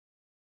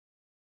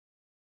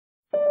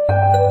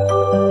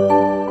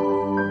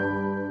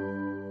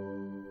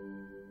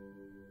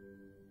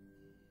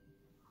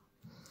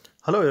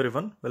Hello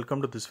everyone, welcome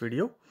to this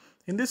video.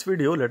 In this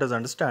video, let us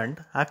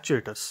understand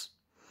actuators.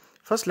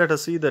 First, let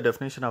us see the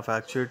definition of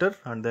actuator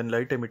and then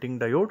light emitting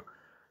diode,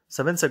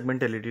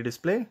 7-segment LED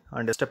display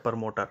and a stepper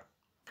motor.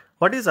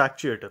 What is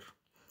actuator?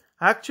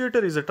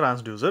 Actuator is a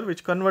transducer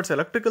which converts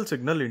electrical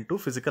signal into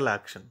physical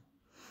action.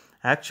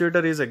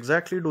 Actuator is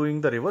exactly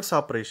doing the reverse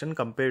operation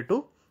compared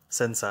to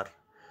sensor.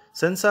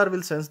 Sensor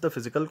will sense the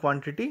physical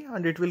quantity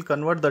and it will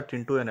convert that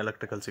into an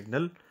electrical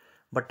signal.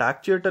 But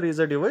actuator is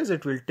a device,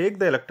 it will take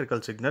the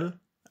electrical signal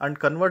and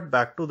convert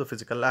back to the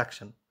physical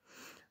action.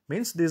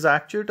 Means these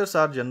actuators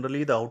are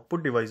generally the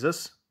output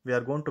devices we are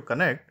going to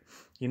connect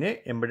in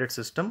a embedded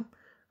system.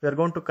 We are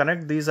going to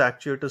connect these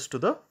actuators to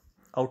the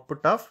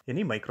output of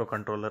any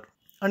microcontroller.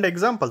 And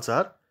examples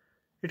are,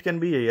 it can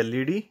be a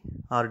LED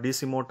or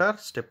DC motor,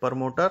 stepper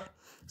motor,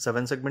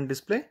 7-segment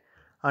display,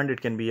 and it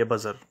can be a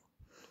buzzer.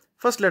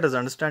 First, let us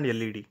understand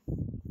LED.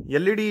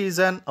 LED is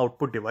an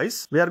output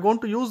device. We are going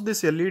to use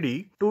this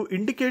LED to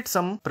indicate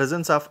some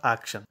presence of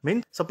action.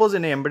 Means, suppose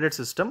in an embedded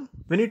system,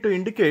 we need to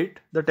indicate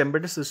that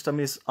embedded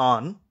system is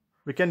on,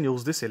 we can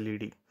use this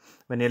LED.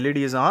 When LED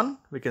is on,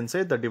 we can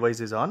say the device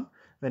is on.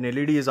 When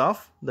LED is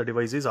off, the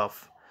device is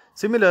off.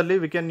 Similarly,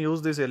 we can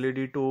use this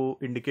LED to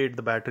indicate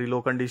the battery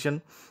low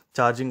condition,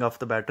 charging of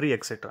the battery,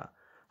 etc.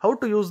 How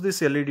to use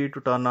this LED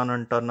to turn on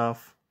and turn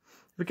off?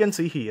 We can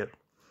see here.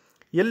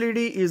 LED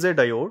is a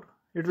diode.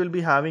 It will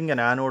be having an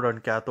anode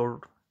and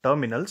cathode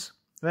terminals.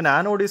 When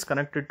anode is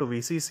connected to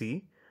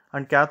VCC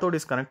and cathode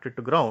is connected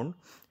to ground,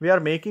 we are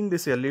making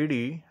this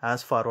LED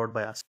as forward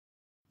bias.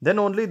 Then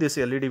only this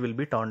LED will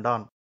be turned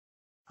on.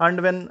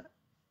 And when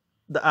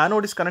the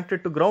anode is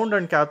connected to ground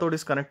and cathode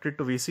is connected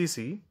to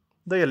VCC,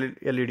 the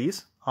LED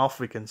is off,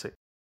 we can say.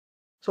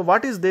 So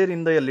what is there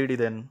in the LED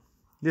then?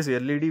 This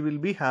LED will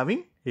be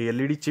having a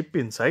LED chip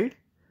inside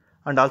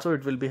and also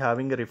it will be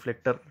having a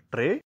reflector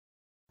tray.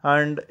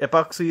 And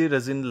epoxy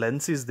resin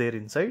lens is there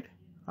inside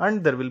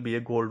and there will be a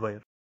gold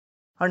wire.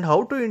 And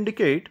how to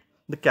indicate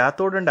the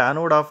cathode and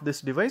anode of this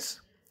device?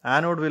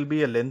 Anode will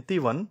be a lengthy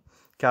one,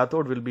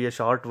 cathode will be a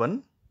short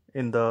one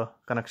in the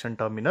connection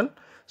terminal,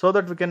 so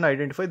that we can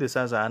identify this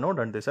as anode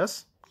and this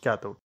as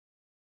cathode.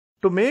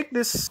 To make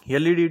this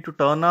LED to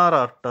turn on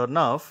or turn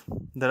off,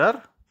 there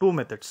are two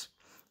methods.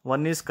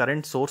 One is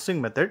current sourcing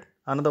method,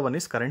 another one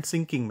is current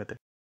sinking method.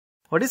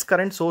 What is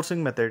current sourcing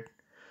method?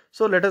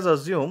 So let us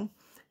assume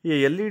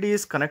a LED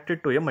is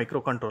connected to a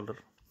microcontroller.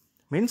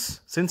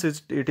 Means since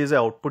it is an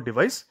output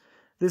device,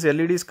 this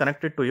LED is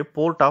connected to a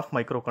port of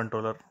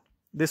microcontroller.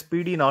 This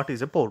PD0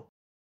 is a port.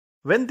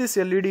 When this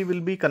LED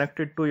will be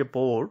connected to a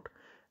port,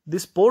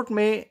 this port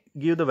may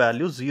give the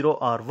value 0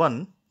 or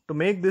 1 to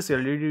make this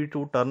LED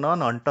to turn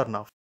on and turn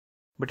off.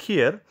 But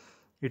here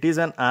it is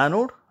an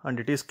anode and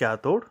it is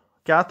cathode.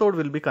 Cathode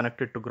will be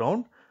connected to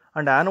ground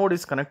and anode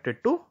is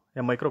connected to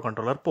a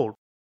microcontroller port.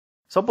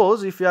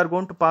 Suppose if we are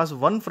going to pass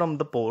 1 from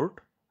the port,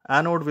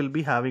 anode will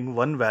be having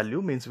 1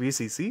 value, means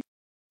VCC.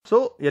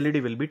 So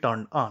LED will be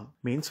turned on.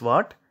 Means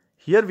what?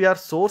 Here we are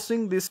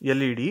sourcing this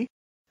LED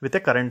with a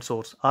current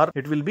source, or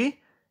it will be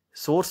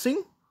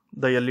sourcing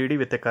the LED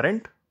with a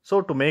current,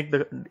 so to make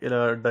the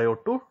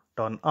diode to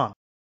turn on.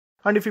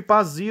 And if we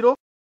pass 0,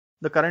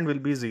 the current will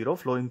be 0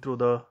 flowing through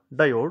the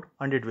diode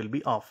and it will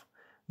be off.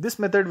 This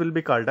method will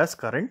be called as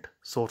current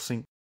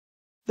sourcing.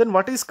 Then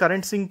what is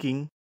current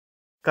sinking?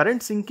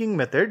 Current sinking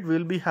method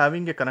will be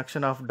having a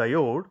connection of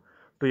diode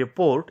to a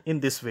port in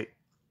this way.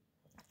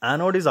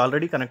 Anode is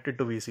already connected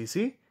to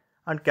VCC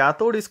and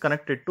cathode is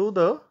connected to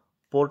the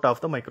port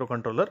of the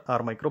microcontroller or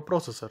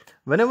microprocessor.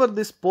 Whenever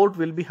this port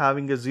will be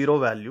having a 0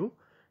 value,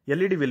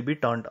 LED will be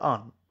turned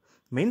on.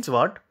 Means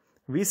what?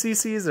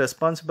 VCC is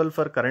responsible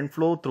for current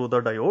flow through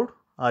the diode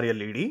or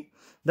LED.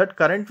 That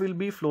current will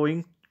be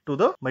flowing to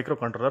the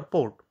microcontroller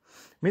port.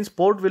 Means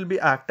port will be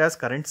act as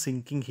current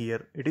sinking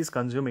here. It is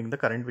consuming the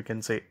current, we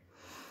can say.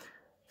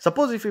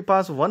 Suppose if we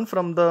pass 1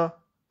 from the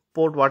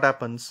port, what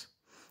happens?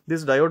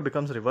 This diode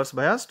becomes reverse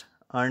biased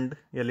and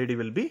LED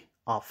will be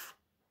off.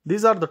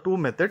 These are the two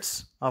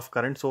methods of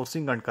current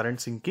sourcing and current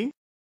sinking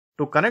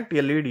to connect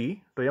LED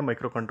to a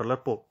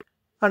microcontroller port.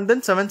 And then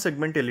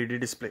 7-segment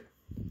LED display.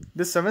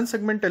 This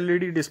 7-segment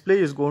LED display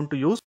is going to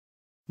use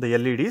the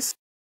LEDs.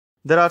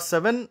 There are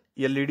 7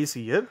 LEDs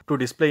here to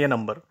display a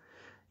number.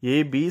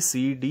 A, B,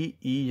 C, D,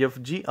 E,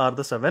 F, G are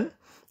the 7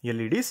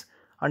 LEDs.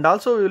 And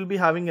also we will be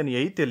having an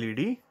 8th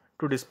LED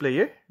to display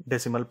a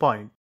decimal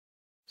point.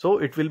 So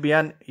it will be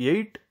an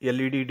 8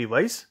 LED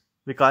device.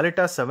 We call it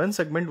as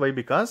 7-segment. Why?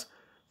 Because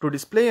to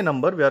display a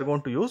number we are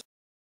going to use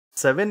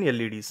 7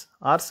 LEDs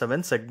or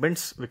 7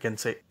 segments, we can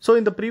say. So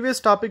in the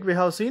previous topic we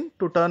have seen,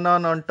 to turn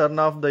on and turn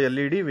off the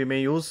LED we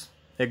may use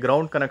a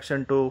ground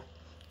connection to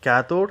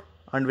cathode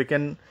and we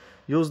can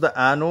use the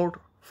anode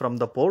from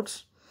the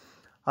ports.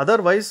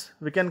 Otherwise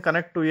we can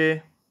connect to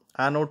a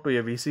anode to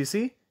a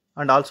VCC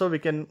and also we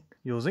can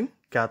using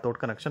cathode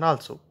connection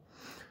also.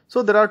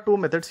 So there are two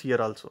methods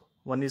here also.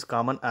 One is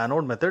common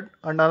anode method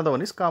and another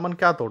one is common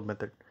cathode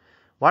method.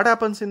 What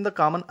happens in the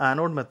common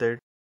anode method?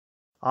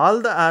 All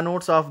the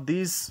anodes of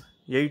these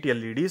 8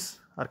 LEDs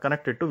are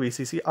connected to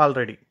VCC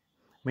already.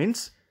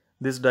 Means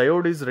this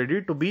diode is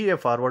ready to be a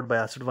forward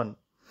biased one.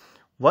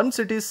 Once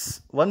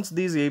these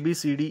A, B,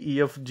 C, D,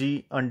 E, F,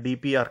 G and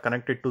DP are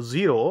connected to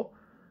 0,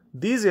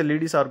 these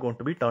LEDs are going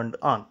to be turned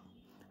on.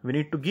 We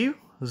need to give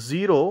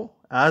 0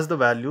 as the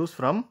values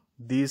from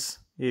these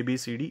A, B,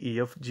 C, D,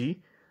 E, F,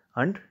 G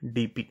and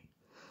DP.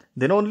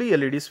 Then only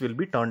LEDs will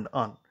be turned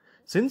on.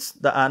 Since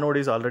the anode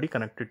is already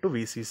connected to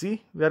VCC,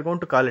 we are going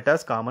to call it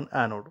as common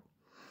anode.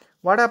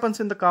 What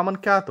happens in the common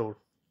cathode?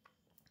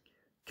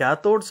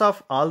 Cathodes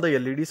of all the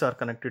LEDs are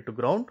connected to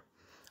ground,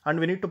 and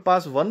we need to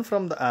pass 1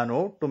 from the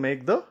anode to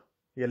make the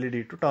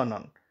LED to turn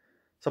on.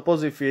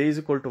 Suppose if A is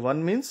equal to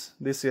 1 means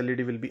this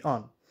LED will be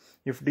on.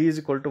 If D is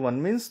equal to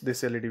 1 means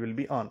this LED will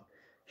be on.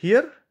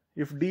 Here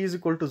if D is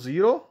equal to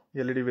 0,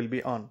 LED will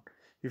be on.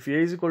 If A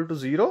is equal to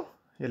 0,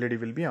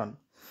 LED will be on.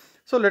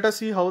 So let us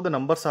see how the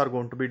numbers are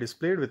going to be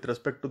displayed with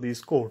respect to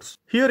these codes.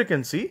 Here you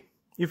can see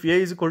if A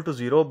is equal to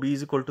 0, B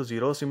is equal to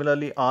 0,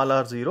 similarly all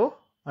are 0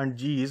 and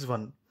G is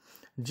 1.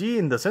 G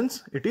in the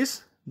sense it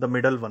is the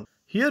middle one.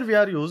 Here we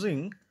are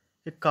using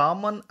a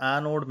common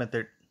anode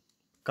method.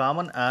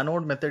 Common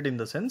anode method in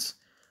the sense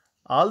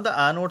all the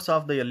anodes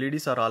of the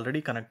LEDs are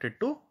already connected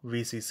to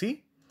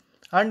VCC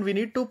and we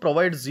need to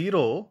provide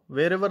 0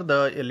 wherever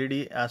the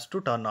LED has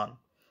to turn on.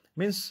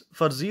 Means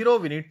for 0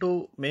 we need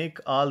to make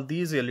all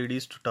these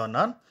LEDs to turn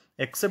on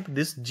except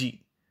this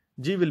G.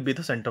 G will be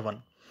the center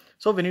one.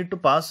 So we need to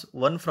pass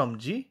 1 from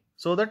G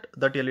so that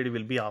LED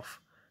will be off.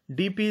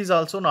 DP is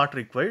also not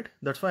required.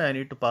 That's why I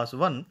need to pass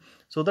 1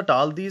 so that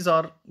all these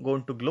are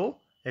going to glow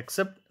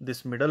except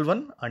this middle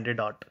one and a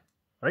dot.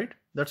 Right?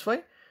 That's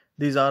why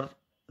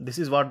this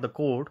is what the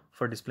code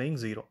for displaying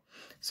 0.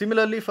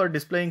 Similarly for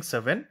displaying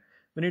 7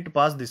 we need to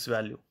pass this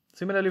value.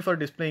 Similarly for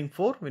displaying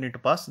 4 we need to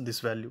pass this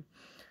value.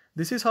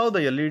 This is how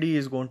the LED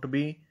is going to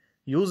be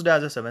used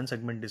as a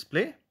 7-segment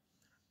display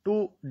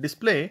to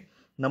display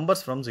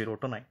numbers from 0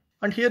 to 9.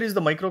 And here is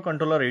the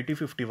microcontroller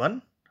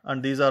 8051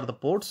 and these are the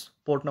ports.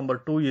 Port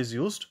number 2 is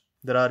used.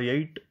 There are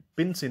 8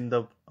 pins in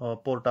the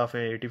port of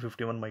a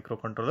 8051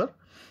 microcontroller.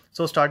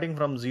 So starting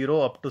from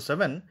 0 up to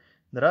 7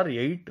 there are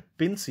 8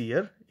 pins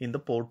here in the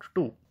port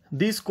 2.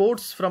 These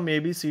codes from A,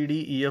 B, C,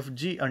 D, E, F,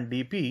 G and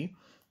DP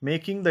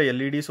making the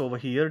LEDs over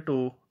here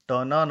to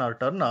turn on or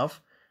turn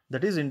off,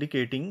 that is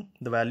indicating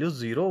the values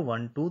 0,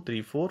 1, 2,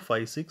 3, 4,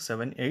 5, 6,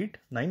 7, 8,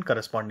 9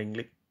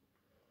 correspondingly.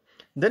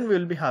 Then we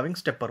will be having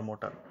stepper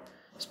motor.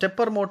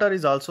 Stepper motor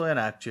is also an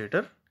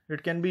actuator.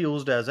 It can be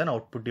used as an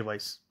output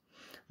device.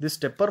 This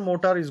stepper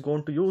motor is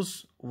going to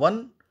use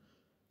one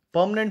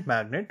permanent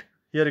magnet.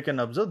 Here you can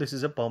observe this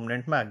is a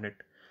permanent magnet.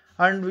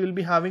 And we will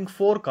be having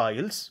 4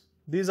 coils.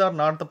 These are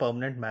not the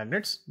permanent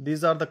magnets.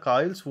 These are the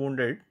coils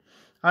wounded.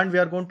 And we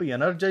are going to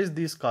energize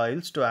these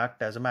coils to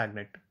act as a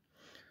magnet.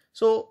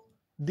 So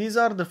these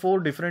are the 4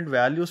 different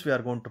values we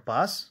are going to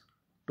pass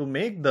to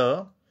make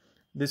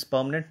this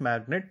permanent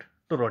magnet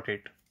to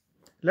rotate.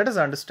 Let us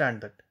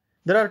understand that.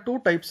 There are 2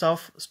 types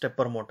of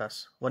stepper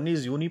motors. One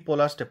is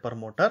unipolar stepper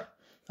motor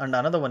and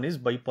another one is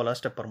bipolar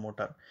stepper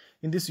motor.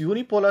 In this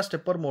unipolar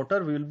stepper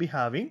motor we will be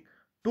having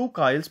 2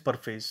 coils per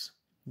phase.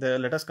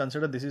 Let us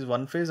consider this is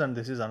one phase and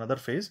this is another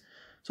phase.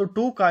 So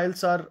 2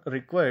 coils are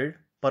required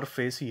per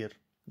phase here.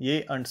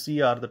 A and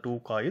C are the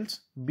 2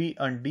 coils, B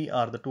and D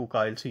are the 2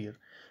 coils here.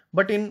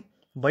 But in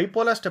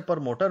bipolar stepper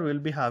motor we will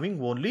be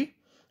having only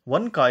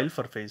 1 coil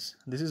per phase.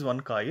 This is 1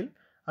 coil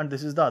and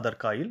this is the other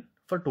coil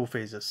for 2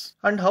 phases.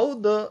 And how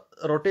the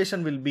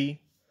rotation will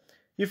be?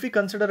 If we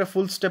consider a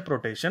full step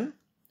rotation,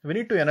 we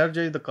need to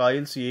energize the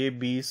coils A,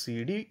 B,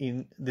 C, D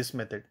in this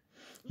method.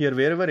 Here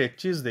wherever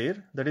H is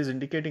there, that is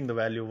indicating the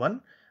value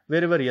 1.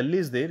 Wherever L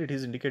is there, it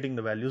is indicating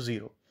the value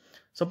 0.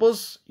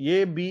 Suppose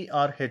A, B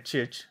are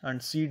HH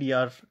and C, D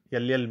are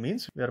LL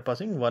means we are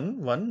passing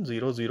 1, 1,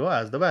 0, 0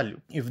 as the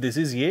value. If this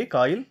is A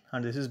coil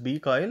and this is B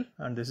coil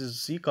and this is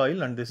C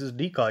coil and this is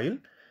D coil,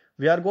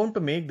 we are going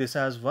to make this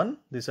as 1,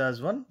 this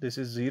as 1, this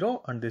is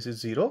 0 and this is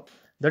 0.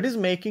 That is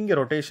making a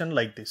rotation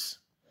like this.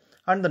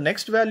 And the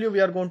next value we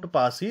are going to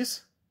pass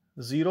is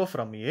 0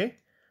 from A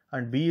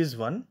and B is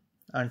 1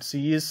 and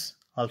C is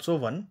also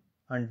 1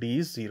 and D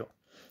is 0.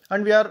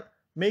 And we are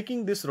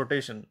making this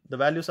rotation. The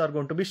values are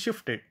going to be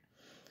shifted.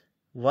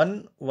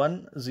 1,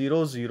 1,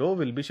 0, 0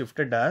 will be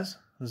shifted as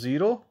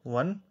 0,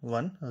 1,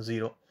 1,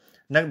 0.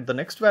 Now the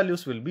next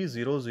values will be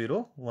 0,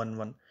 0, 1,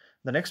 1.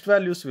 The next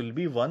values will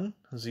be 1,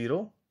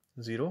 0,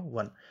 0,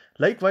 1.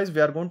 Likewise,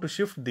 we are going to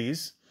shift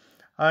these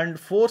and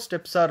 4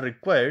 steps are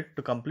required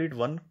to complete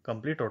one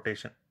complete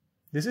rotation.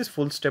 This is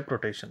full step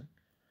rotation.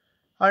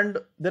 And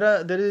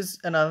there is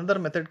another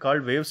method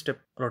called wave step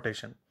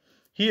rotation.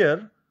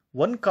 Here,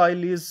 1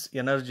 coil is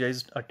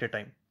energized at a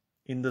time.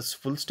 In this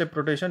full step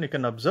rotation, you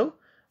can observe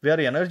we are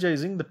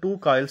energizing the 2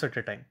 coils at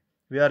a time.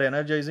 We are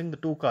energizing the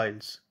 2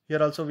 coils.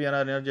 Here also we are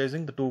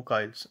energizing the 2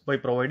 coils by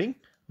providing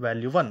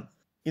value 1.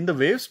 In the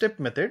wave step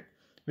method,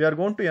 we are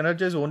going to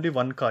energize only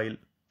 1 coil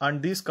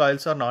and these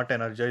coils are not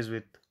energized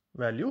with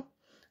value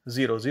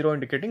 0. 0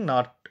 indicating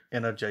not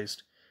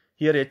energized.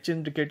 Here H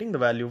indicating the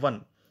value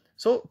 1.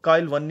 So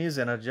coil 1 is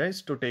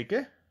energized to take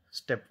a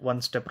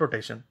 1 step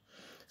rotation.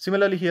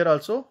 Similarly here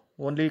also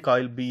only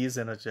coil B is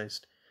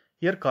energized.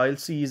 Here coil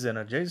C is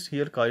energized,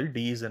 here coil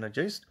D is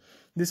energized.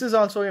 This is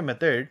also a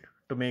method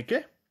to make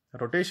a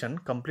rotation.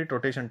 Complete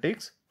rotation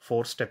takes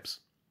 4 steps.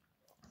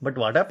 But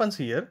what happens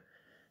here?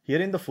 Here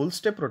in the full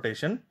step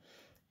rotation,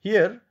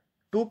 here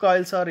 2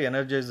 coils are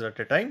energized at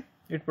a time.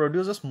 It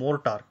produces more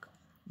torque.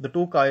 The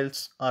 2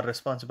 coils are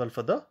responsible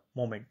for the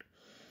moment.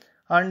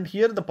 And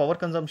here the power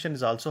consumption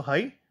is also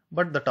high,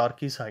 but the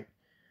torque is high.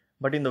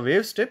 But in the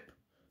wave step,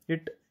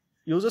 it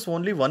uses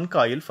only 1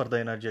 coil for the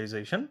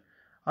energization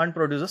and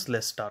produces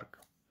less torque.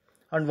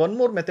 And one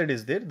more method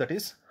is there, that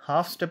is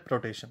half step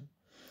rotation.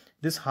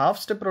 This half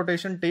step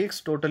rotation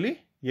takes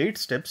totally 8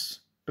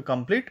 steps to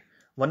complete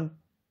one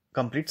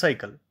complete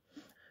cycle.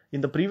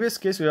 In the previous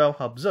case we have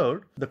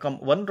observed the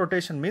one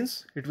rotation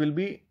means it will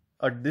be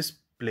at this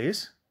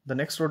place, the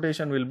next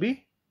rotation will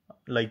be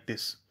like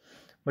this.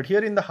 But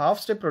here in the half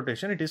step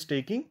rotation it is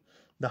taking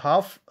the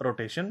half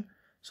rotation,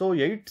 so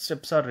 8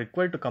 steps are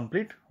required to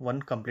complete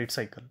one complete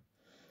cycle.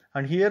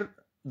 And here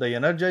the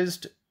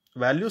energized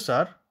values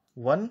are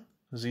 1,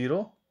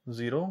 0,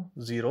 0,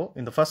 0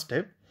 in the first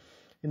step.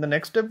 In the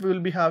next step we will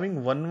be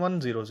having 1,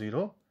 1, 0,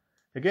 0.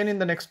 Again in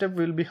the next step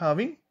we will be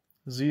having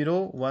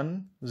 0,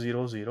 1,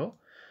 0, 0.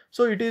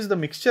 So it is the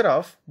mixture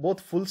of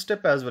both full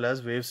step as well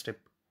as wave step.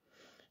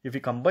 If we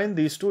combine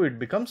these two, it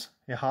becomes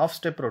a half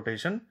step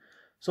rotation.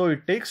 So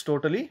it takes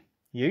totally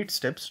 8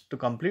 steps to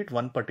complete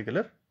one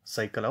particular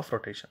cycle of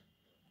rotation.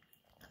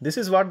 This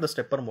is what the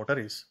stepper motor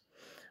is.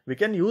 We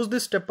can use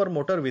this stepper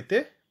motor with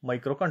a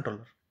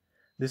microcontroller.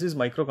 This is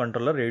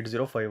microcontroller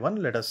 8051.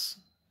 Let us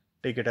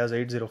take it as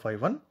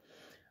 8051.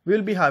 We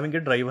will be having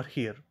a driver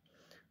here.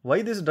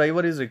 Why this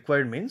driver is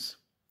required means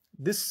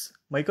this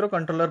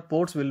microcontroller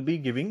ports will be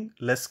giving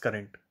less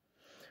current.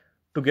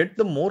 To get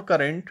the more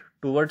current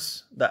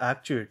towards the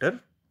actuator,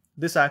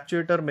 this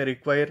actuator may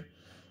require,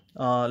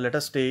 let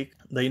us take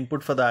the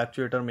input for the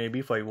actuator may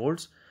be 5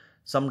 volts.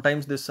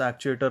 Sometimes this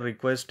actuator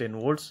requires 10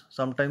 volts.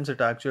 Sometimes it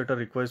actuator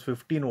requires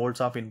 15 volts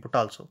of input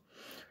also.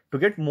 To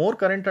get more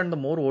current and the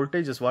more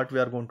voltage is what we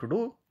are going to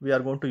do. We are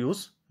going to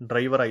use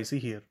driver IC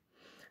here.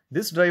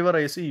 This driver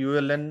IC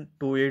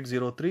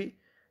ULN2803,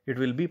 it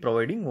will be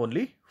providing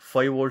only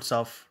 5 volts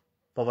of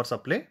power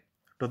supply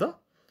to the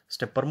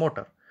stepper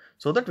motor,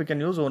 so that we can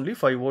use only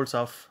 5 volts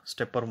of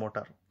stepper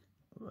motor.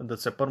 The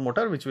stepper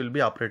motor which will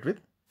be operate with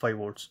 5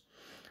 volts.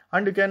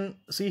 And you can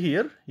see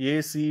here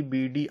A, C,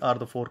 B, D are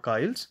the 4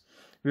 coils.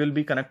 We will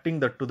be connecting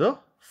that to the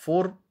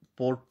 4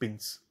 port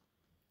pins.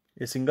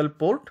 A single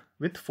port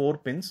with 4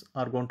 pins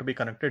are going to be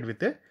connected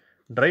with a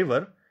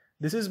driver.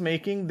 This is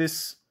making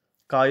this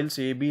coils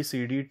A, B,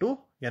 C, D to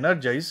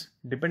energize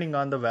depending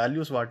on the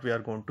values what we are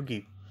going to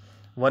give.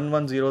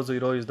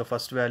 1100 is the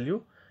first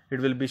value. It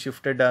will be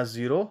shifted as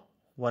 0,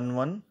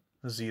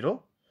 110,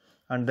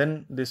 and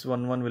then this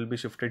 11 will be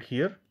shifted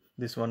here.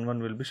 This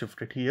 11 will be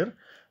shifted here.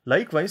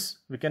 Likewise,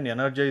 we can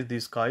energize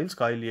these coils,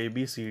 coil A,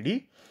 B, C,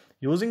 D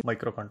using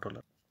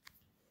microcontroller.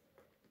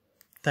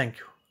 Thank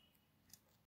you.